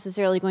not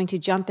necessarily going to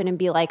jump in and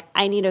be like,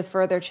 I need to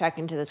further check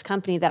into this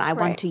company that I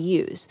want to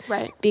use.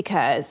 Right.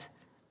 Because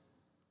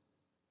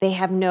they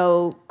have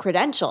no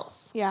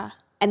credentials. Yeah.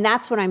 And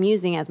that's what I'm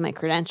using as my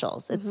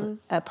credentials. It's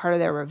a part of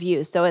their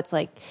review. So it's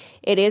like,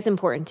 it is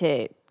important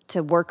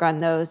to work on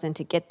those and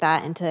to get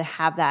that and to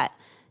have that.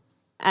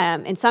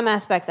 In some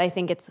aspects, I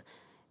think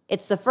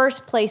it's the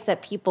first place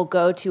that people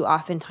go to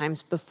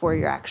oftentimes before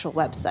your actual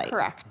website.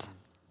 Correct.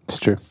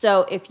 It's true.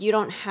 So if you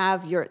don't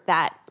have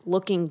that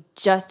looking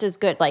just as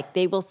good, like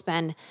they will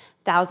spend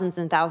thousands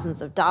and thousands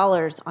of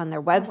dollars on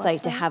their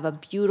website to have a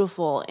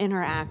beautiful,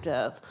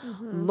 interactive,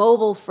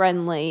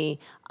 mobile-friendly,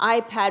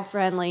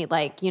 iPad-friendly,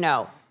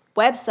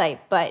 website.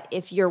 But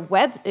if your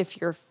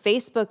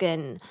Facebook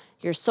and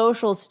your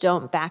socials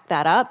don't back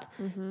that up,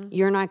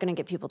 you're not going to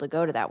get people to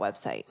go to that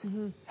website.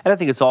 And I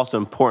think it's also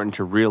important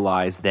to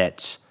realize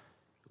that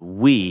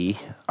we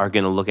are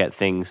going to look at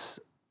things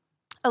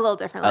a little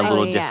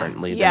differently.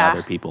 Differently than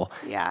other people.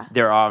 Yeah.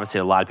 There are obviously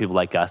a lot of people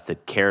like us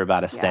that care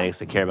about aesthetics,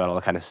 that care about all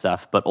that kind of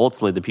stuff. But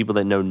ultimately, the people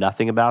that know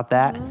nothing about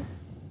that,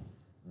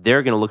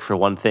 they're going to look for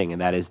one thing,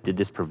 and that is, did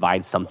this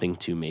provide something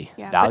to me?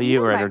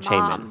 Value or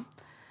entertainment?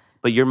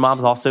 But your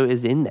mom also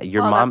is in that.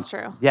 Your mom, that's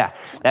true. Yeah,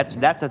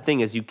 that's the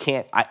thing is you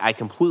can't. I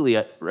completely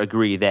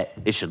agree that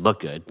it should look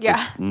good.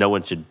 Yeah. No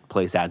one should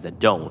place ads that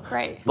don't.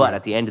 Right. But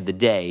at the end of the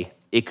day,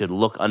 it could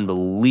look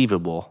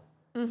unbelievable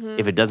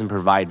if it doesn't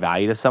provide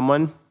value to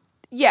someone.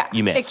 Yeah,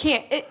 you missed.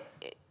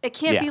 It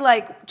can't be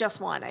like just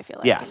one. I feel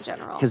like in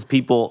general, because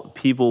people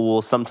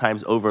will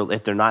sometimes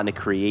if they're not in a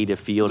creative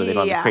field or they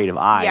don't have a creative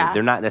eye,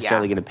 they're not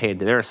necessarily going to pay.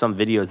 There are some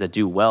videos that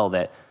do well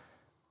that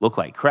look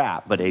like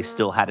crap, but they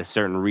still had a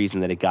certain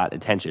reason that it got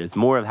attention. It's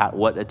more of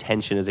what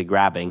attention is it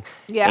grabbing,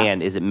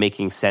 and is it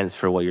making sense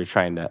for what you're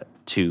trying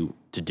to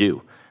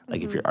do?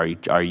 Like if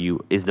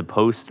is the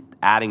post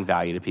adding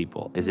value to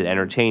people? Is it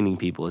entertaining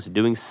people? Is it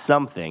doing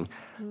something?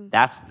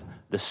 That's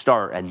the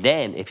start. And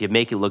then if you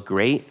make it look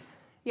great,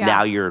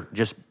 now you're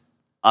just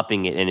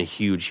upping it in a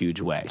huge,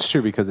 huge way. It's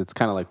true, because it's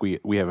kind of like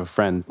we have a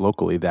friend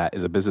locally that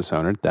is a business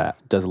owner that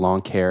does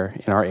lawn care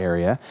in our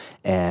area,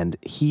 and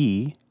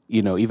he,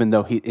 even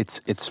though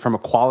it's from a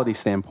quality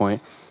standpoint,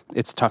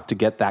 it's tough to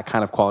get that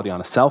kind of quality on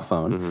a cell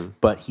phone,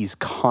 but he's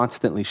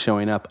constantly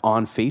showing up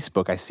on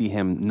Facebook. I see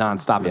him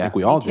nonstop, I think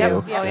we all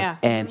do.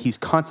 And he's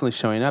constantly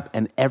showing up,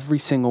 and every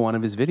single one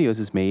of his videos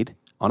is made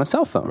on a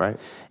cell phone. Right.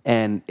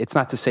 And it's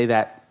not to say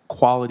that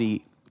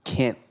quality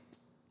can't,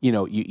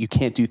 you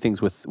can't do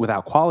things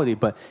without quality,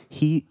 but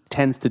he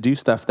tends to do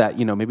stuff that,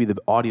 maybe the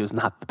audio is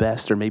not the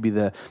best, or maybe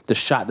the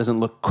shot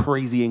doesn't look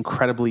crazy,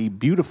 incredibly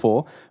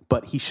beautiful,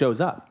 but he shows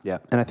up. Yeah.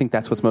 And I think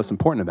that's what's most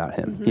important about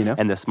him,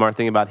 And the smart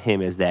thing about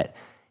him is that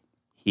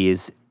he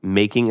is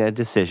making a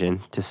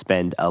decision to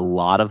spend a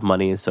lot of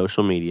money in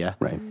social media,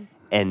 right,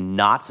 and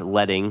not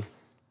letting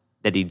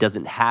that he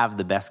doesn't have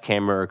the best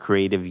camera or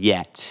creative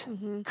yet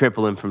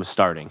cripple him from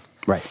starting.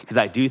 Right. Because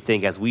I do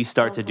think as we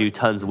start to do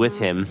tons with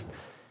him,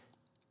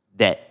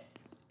 that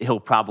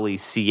he'll probably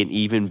see an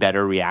even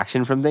better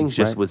reaction from things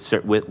just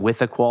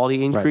with a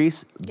quality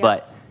increase. Right.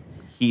 But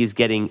he's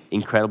getting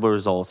incredible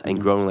results and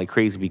growing like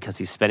crazy because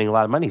he's spending a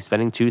lot of money. He's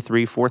spending $2,000,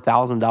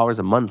 $3,000, $4,000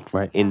 a month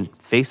in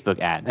Facebook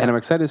ads. And I'm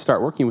excited to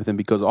start working with him,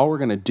 because all we're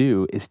going to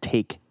do is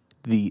take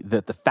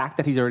the fact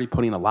that he's already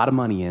putting a lot of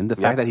money in, the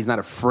fact that he's not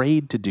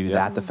afraid to do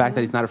that, the fact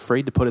that he's not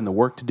afraid to put in the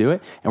work to do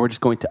it, and we're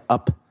just going to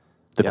up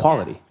the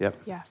quality. Yep.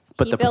 Yes.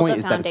 But the point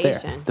is that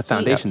it's there. The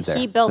foundation's there.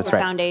 He built That's the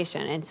right.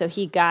 foundation, and so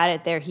he got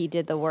it there. He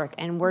did the work,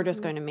 and we're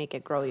just going to make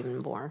it grow even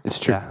more. It's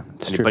true. Yeah.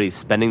 It's true. But he's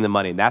spending the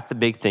money. And that's the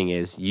big thing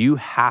is you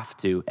have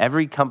to,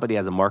 every company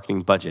has a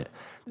marketing budget.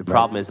 The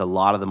problem is a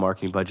lot of the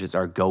marketing budgets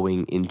are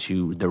going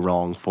into the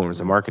wrong forms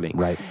of marketing.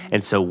 Right.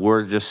 And so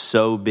we're just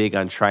so big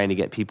on trying to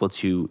get people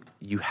to,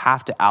 you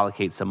have to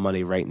allocate some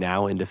money right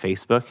now into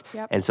Facebook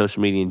and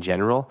social media in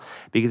general,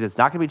 because it's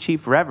not going to be cheap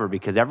forever,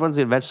 because everyone's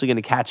eventually going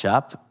to catch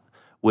up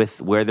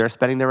with where they're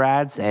spending their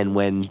ads. And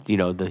when,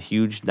 the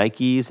huge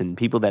Nikes and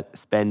people that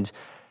spend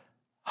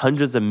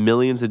hundreds of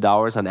millions of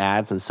dollars on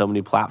ads on so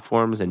many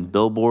platforms and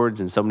billboards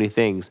and so many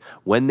things,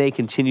 when they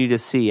continue to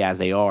see, as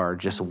they are,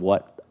 just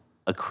what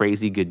a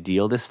crazy good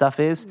deal this stuff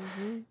is,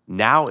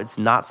 now it's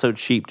not so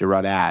cheap to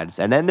run ads.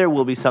 And then there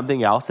will be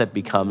something else that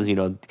becomes,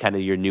 kind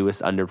of your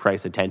newest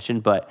underpriced attention.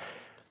 But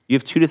you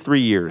have 2 to 3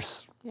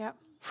 years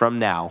from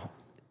now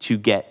to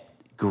get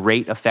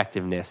great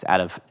effectiveness out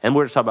of, and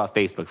we're just talking about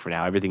Facebook for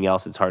now. Everything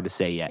else, it's hard to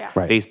say yet.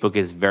 Right. Facebook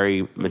is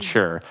very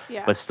mature,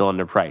 but still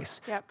underpriced.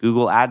 Yep.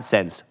 Google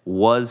AdSense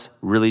was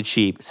really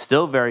cheap,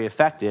 still very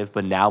effective,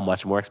 but now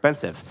much more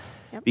expensive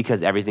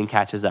because everything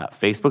catches up.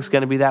 Facebook's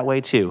going to be that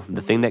way too.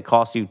 The thing that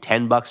costs you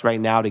 $10 right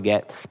now to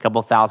get a couple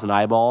thousand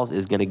eyeballs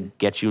is going to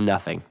get you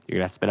nothing. You're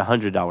going to have to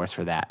spend $100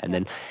 for that.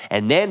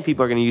 And then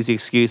people are going to use the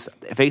excuse,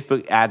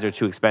 Facebook ads are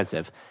too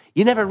expensive.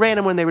 You never ran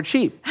them when they were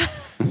cheap.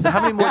 So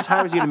how many more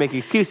times are you going to make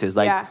excuses?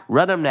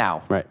 Run them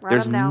now. Right.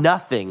 There's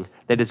nothing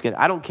that is going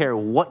to, I don't care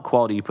what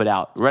quality you put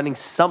out. Running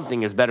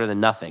something is better than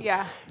nothing.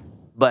 Yeah.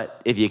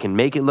 But if you can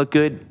make it look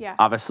good,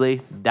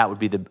 obviously, that would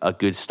be a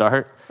good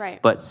start.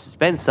 Right. But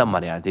spend some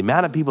money on it. The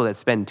amount of people that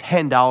spend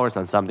 $10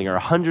 on something or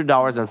 $100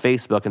 on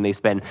Facebook and they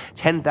spend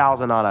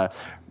 $10,000 on a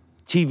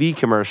TV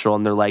commercial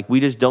and they're like, we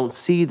just don't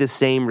see the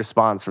same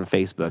response from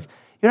Facebook.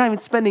 You're not even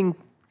spending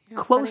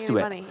close to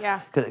it. Money.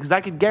 Yeah. Because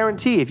I could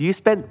guarantee if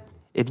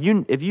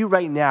you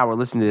right now are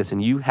listening to this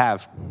and you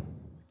have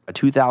a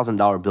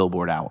 $2,000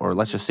 billboard out, or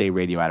let's just say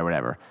radio ad or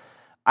whatever,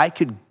 I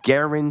could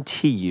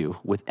guarantee you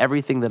with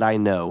everything that I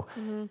know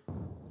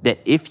that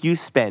if you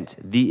spent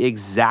the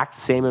exact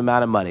same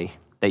amount of money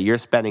that you're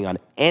spending on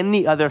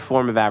any other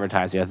form of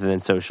advertising other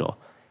than social,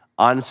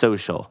 on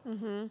social,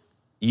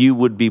 you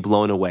would be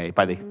blown away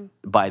by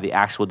the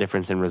actual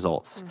difference in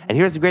results. And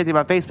here's the great thing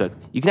about Facebook.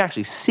 You can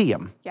actually see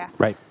them. Yes.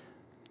 Right.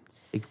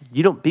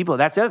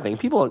 That's the other thing.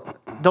 People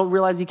don't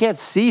realize you can't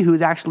see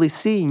who's actually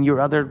seeing your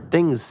other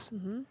things.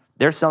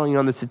 They're selling you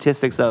on the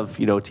statistics of,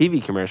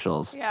 TV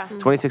commercials. Yeah.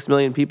 26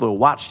 million people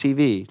watch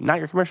TV, not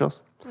your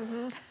commercials.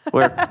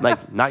 Where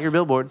like not your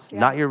billboards,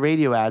 not your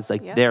radio ads,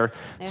 like they're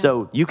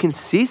so you can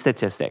see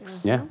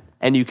statistics. Yeah.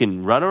 And you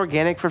can run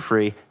organic for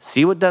free,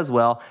 see what does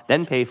well,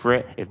 then pay for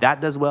it. If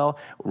that does well,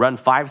 run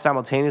 5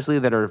 simultaneously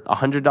that are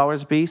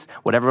 $100 a piece.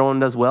 Whatever one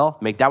does well,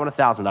 make that one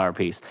 $1,000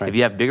 piece. Right. If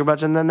you have bigger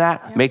budget than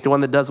that, make the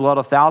one that does well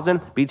to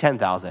 $1,000 be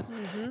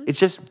 $10,000. It's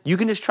just you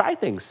can just try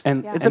things,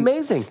 and it's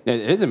amazing.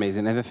 It is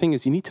amazing. And the thing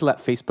is, you need to let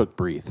Facebook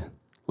breathe.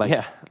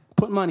 Like,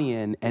 put money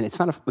in, and it's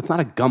not a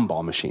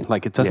gumball machine.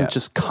 Like, it doesn't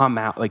just come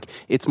out. Like,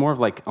 it's more of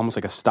like almost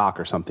like a stock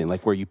or something.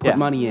 Like where you put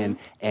money in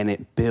and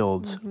it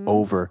builds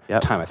over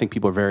time. I think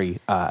people are very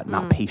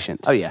not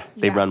patient. Oh yeah,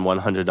 they run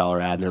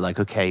 $100 ad and they're like,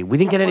 okay, we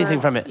didn't get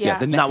anything from it.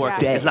 The not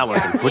working. It's not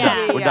working. We're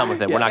done. We're done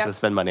with it. We're not going to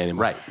spend money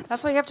anymore. Right.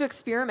 That's why you have to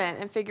experiment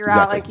and figure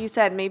out. Like you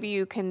said, maybe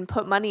you can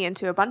put money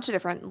into a bunch of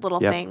different little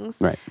things.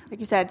 Right. Like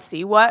you said,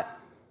 see what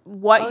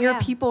your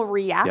people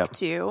react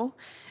to.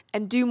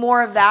 And do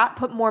more of that,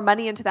 put more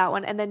money into that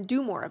one, and then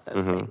do more of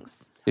those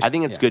things. I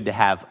think it's good to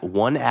have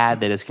one ad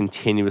that is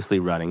continuously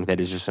running,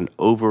 that is just an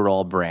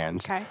overall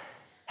brand. Okay.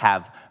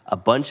 Have a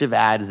bunch of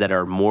ads that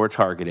are more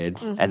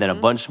targeted, and then a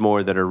bunch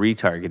more that are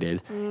retargeted,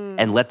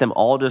 and let them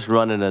all just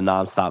run in a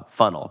nonstop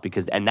funnel.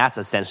 And that's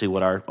essentially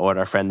what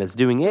our friend that's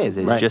doing is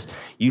just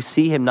you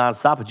see him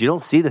nonstop, but you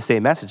don't see the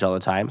same message all the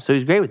time. So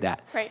he's great with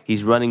that. Right.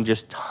 He's running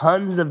just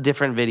tons of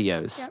different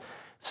videos. Yep.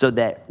 So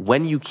that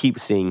when you keep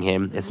seeing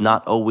him, it's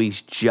not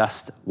always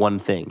just one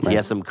thing. Right. He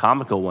has some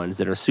comical ones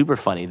that are super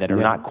funny, that are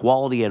not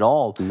quality at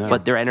all,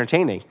 but they're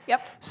entertaining.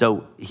 Yep.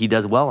 So he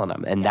does well on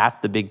them. And that's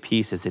the big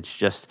piece is it's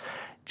just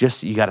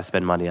you got to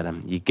spend money on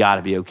them. You got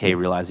to be okay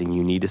realizing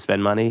you need to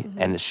spend money,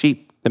 and it's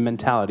cheap. The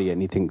mentality,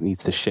 anything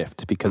needs to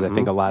shift because I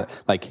think a lot,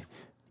 like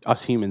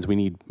us humans, we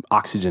need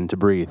oxygen to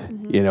breathe,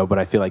 but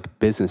I feel like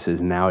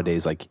businesses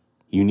nowadays, like,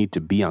 you need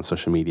to be on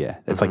social media.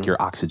 It's like your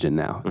oxygen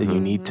now. You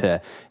need to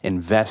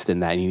invest in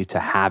that. You need to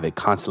have it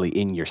constantly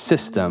in your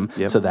system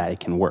so that it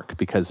can work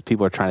because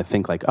people are trying to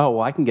think like, oh,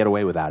 well, I can get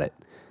away without it.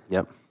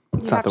 Yep.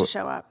 You have to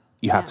show up.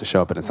 You have to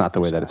show up, and it's not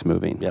the way that it's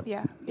moving. Yep.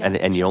 Yeah.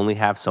 And you only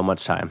have so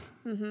much time.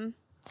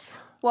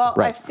 Well,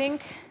 I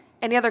think,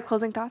 any other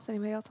closing thoughts?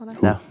 Anybody else want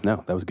to?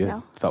 No, that was good.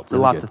 No? Felt It's a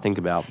lot to think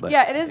about. But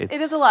yeah, it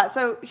is a lot.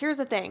 So here's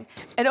the thing.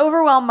 An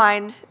overwhelmed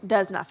mind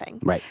does nothing.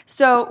 Right.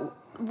 So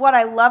what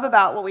I love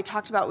about what we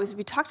talked about was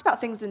we talked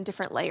about things in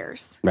different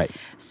layers. Right.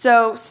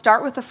 So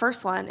start with the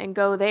first one and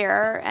go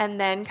there and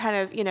then kind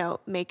of,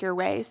 make your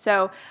way.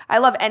 So I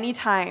love any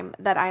time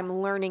that I'm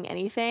learning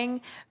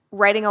anything,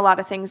 writing a lot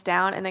of things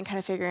down and then kind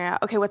of figuring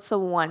out, okay, what's the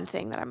one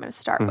thing that I'm going to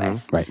start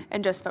with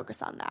and just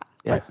focus on that.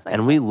 Yeah.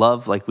 And we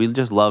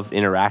just love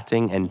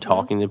interacting and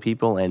talking to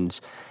people and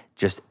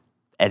just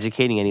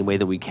educating any way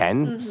that we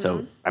can.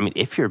 So, I mean,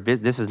 if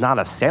this is not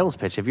a sales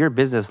pitch, if you're a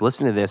business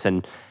listening to this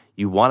and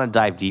you want to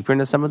dive deeper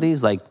into some of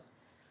these, like,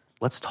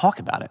 let's talk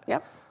about it.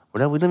 Yep. We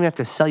don't even have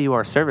to sell you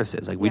our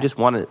services. Like, we just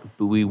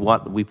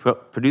we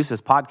produce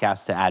this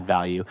podcast to add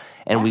value,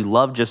 and we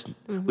love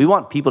we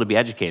want people to be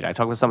educated. I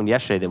talked with someone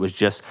yesterday that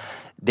was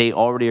they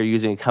already are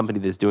using a company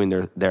that's doing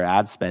their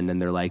ad spend, and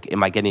they're like,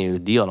 am I getting a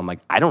deal? And I'm like,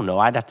 I don't know.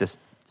 I'd have to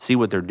see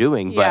what they're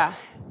doing, but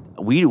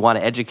we want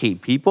to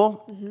educate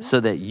people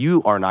so that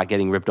you are not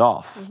getting ripped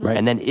off. Right.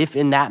 And then if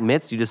in that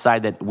midst you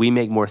decide that we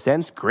make more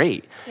sense,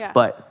 great. Yeah.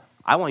 But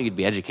I want you to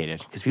be educated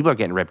because people are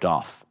getting ripped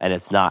off, and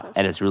it's not,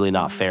 and it's really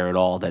not fair at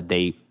all that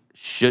they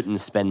shouldn't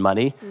spend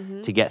money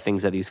to get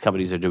things that these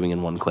companies are doing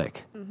in one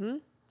click.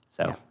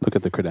 So look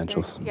at the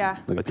credentials. Yeah.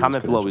 But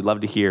comment below. We'd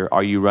love to hear,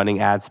 are you running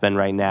ad spend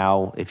right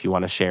now? If you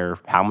want to share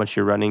how much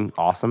you're running,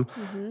 awesome.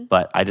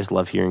 But I just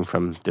love hearing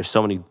there's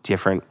so many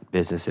different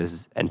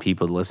businesses and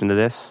people to listen to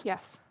this.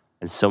 Yes.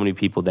 And so many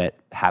people that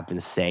have been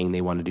saying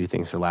they want to do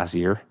things for the last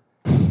year.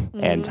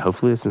 And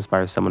hopefully this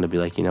inspires someone to be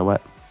like, you know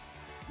what?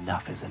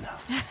 Enough is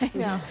enough.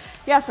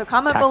 Yeah, so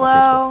comment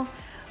below.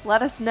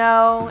 Let us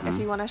know if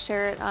you want to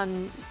share it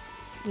on,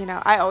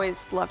 I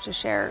always love to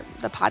share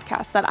the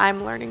podcast that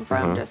I'm learning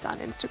from just on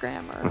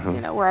Instagram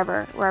or,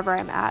 wherever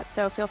I'm at.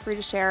 So feel free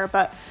to share,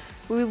 but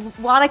we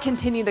want to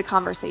continue the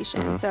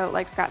conversation. So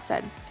like Scott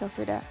said, feel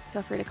free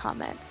to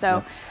comment.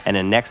 So, and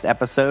in next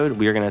episode,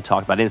 we are going to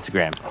talk about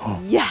Instagram.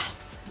 Yes.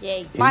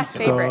 Yay. My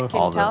favorite.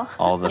 Can you tell?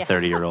 All the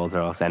 30-year-olds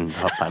are all and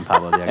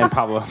Pablo. And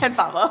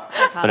Pablo.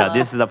 But no,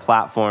 this is a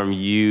platform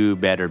you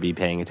better be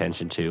paying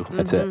attention to.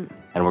 That's it.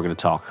 And we're going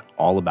to talk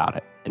all about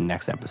it in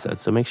next episode.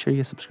 So make sure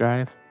you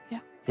subscribe. Yeah.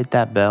 Hit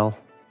that bell.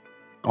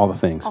 All the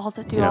things. Do all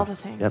the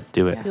things. Yep,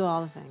 do it. Do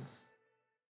all the things.